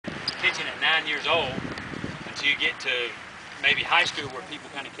9 years old until you get to maybe high school where people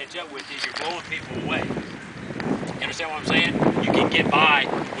kind of catch up with you. You're blowing people away. You understand what I'm saying? You can get by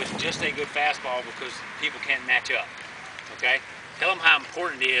with just a good fastball because people can't match up. Okay? Tell them how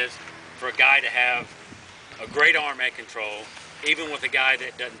important it is for a guy to have a great arm at control, even with a guy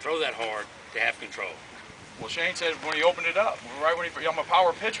that doesn't throw that hard, to have control. Well, Shane said when he opened it up, right when I'm a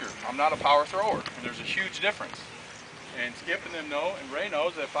power pitcher. I'm not a power thrower, and there's a huge difference. And Skip and them know, and Ray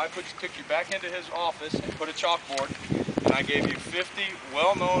knows that if I took you back into his office and put a chalkboard, and I gave you 50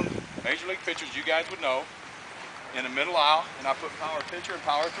 well-known Major League pitchers you guys would know in the middle aisle, and I put power pitcher and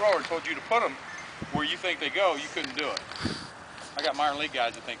power thrower and told you to put them where you think they go, you couldn't do it. I got minor league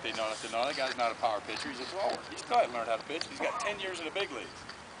guys that think they know. I said, no, that guy's not a power pitcher. He's a thrower. He still hasn't learned how to pitch. He's got 10 years in the big leagues.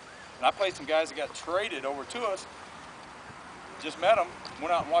 And I played some guys that got traded over to us, just met them,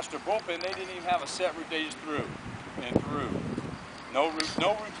 went out and watched their bullpen. They didn't even have a set route. They just threw and threw. No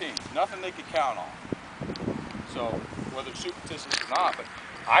routine, nothing they could count on. So whether it's superstitious or not, but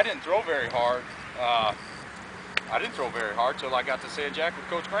I didn't throw very hard. I didn't throw very hard till I got to Sand Jack with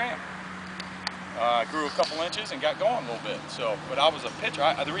Coach Graham. I grew a couple inches and got going a little bit. So, but I was a pitcher.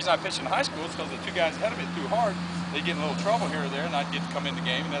 The reason I pitched in high school is because the two guys ahead of me threw hard. They'd get in a little trouble here or there, and I'd get to come in the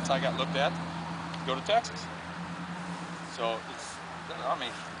game, and that's how I got looked at. Go to Texas. So it's, I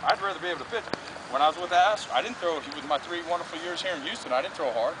mean, I'd rather be able to pitch. When I was with Ash, I didn't throw. With my 3 wonderful years here in Houston, I didn't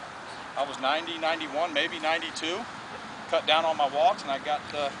throw hard. I was 90, 91, maybe 92. Cut down on my walks, and I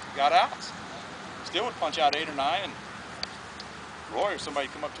got outs. Still would punch out 8 or 9, and Roy or somebody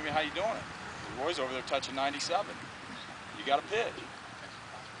come up to me, how you doing it? Roy's over there touching 97. You got to pitch.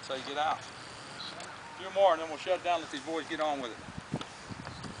 That's how you get out. A few more, and then we'll shut it down. Let these boys get on with it.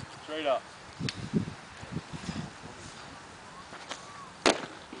 Straight up.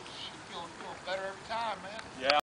 She's feeling better every time, man.